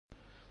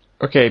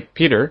Okay,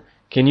 Peter,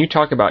 can you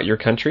talk about your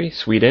country,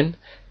 Sweden,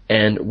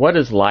 and what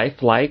is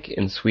life like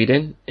in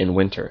Sweden in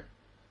winter?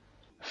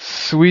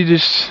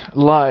 Swedish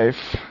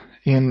life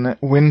in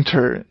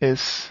winter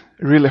is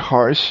really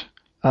harsh.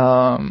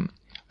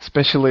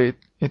 Especially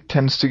it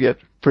tends to get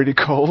pretty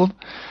cold,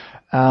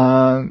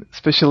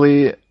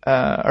 especially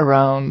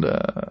around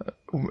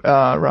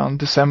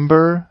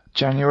December,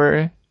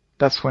 January.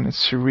 That's when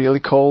it's really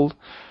cold.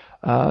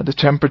 The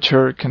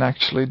temperature can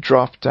actually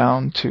drop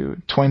down to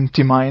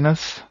 20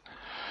 minus,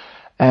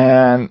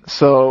 and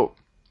so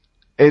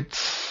it's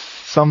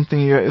something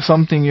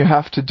you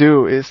have to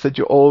do is that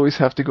you always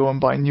have to go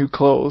and buy new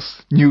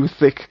clothes, new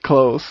thick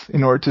clothes,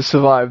 in order to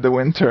survive the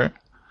winter.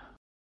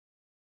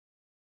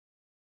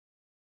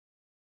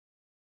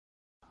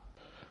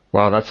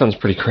 Wow, that sounds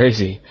pretty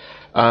crazy.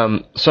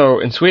 So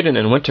in Sweden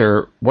in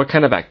winter, what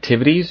kind of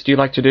activities do you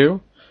like to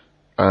do?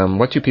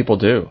 What do people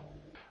do?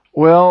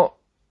 Well,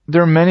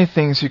 there are many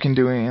things you can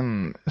do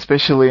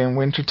especially in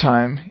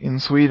wintertime in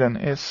Sweden.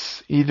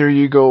 It's either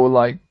you go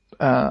like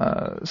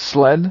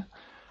sled.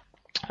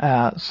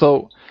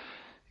 So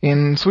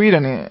in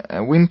Sweden,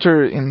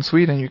 winter in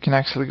Sweden, you can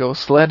actually go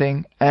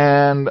sledding,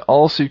 and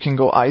also you can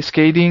go ice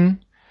skating,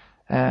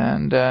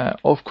 and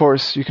of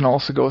course you can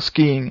also go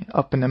skiing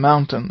up in the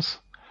mountains,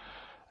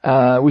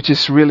 which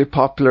is really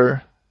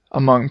popular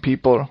among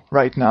people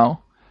right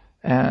now.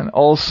 And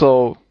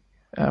also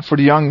for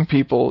the young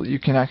people, you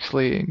can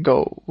actually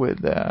go with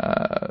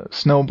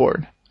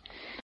snowboard.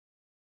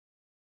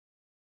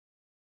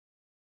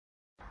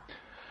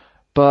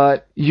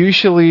 But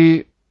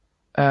usually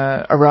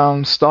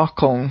around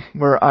Stockholm,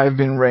 where I've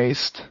been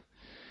raised,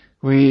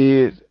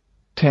 we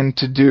tend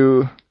to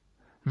do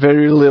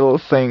very little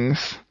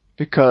things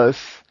because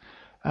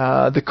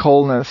the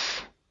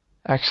coldness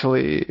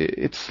actually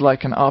it's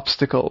like an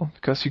obstacle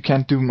because you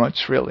can't do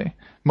much really.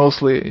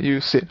 Mostly you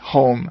sit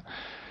home,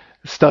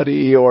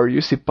 study, or you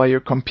sit by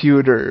your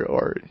computer,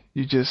 or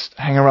you just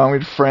hang around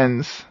with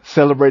friends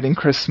celebrating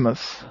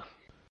Christmas.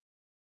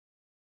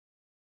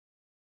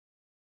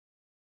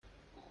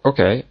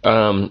 Okay,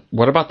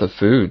 what about the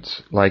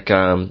foods? Like,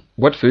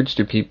 what foods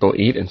do people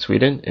eat in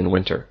Sweden in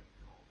winter?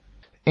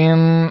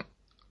 In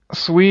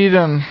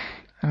Sweden,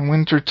 in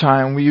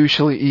wintertime, we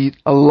usually eat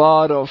a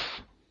lot of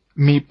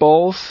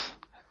meatballs,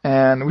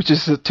 and which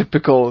is a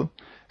typical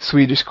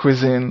Swedish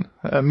cuisine.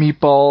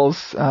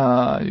 Meatballs,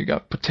 you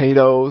got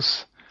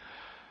potatoes,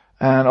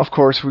 and of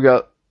course we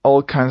got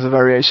all kinds of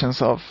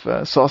variations of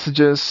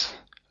sausages.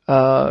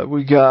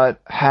 We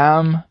got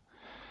ham,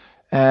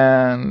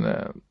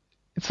 and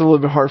it's a little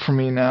bit hard for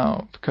me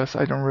now because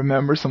I don't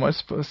remember so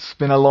much. But it's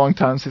been a long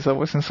time since I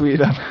was in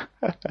Sweden.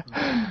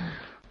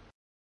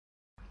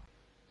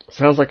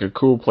 Sounds like a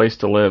cool place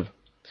to live.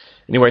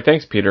 Anyway,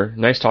 thanks, Peter.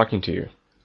 Nice talking to you.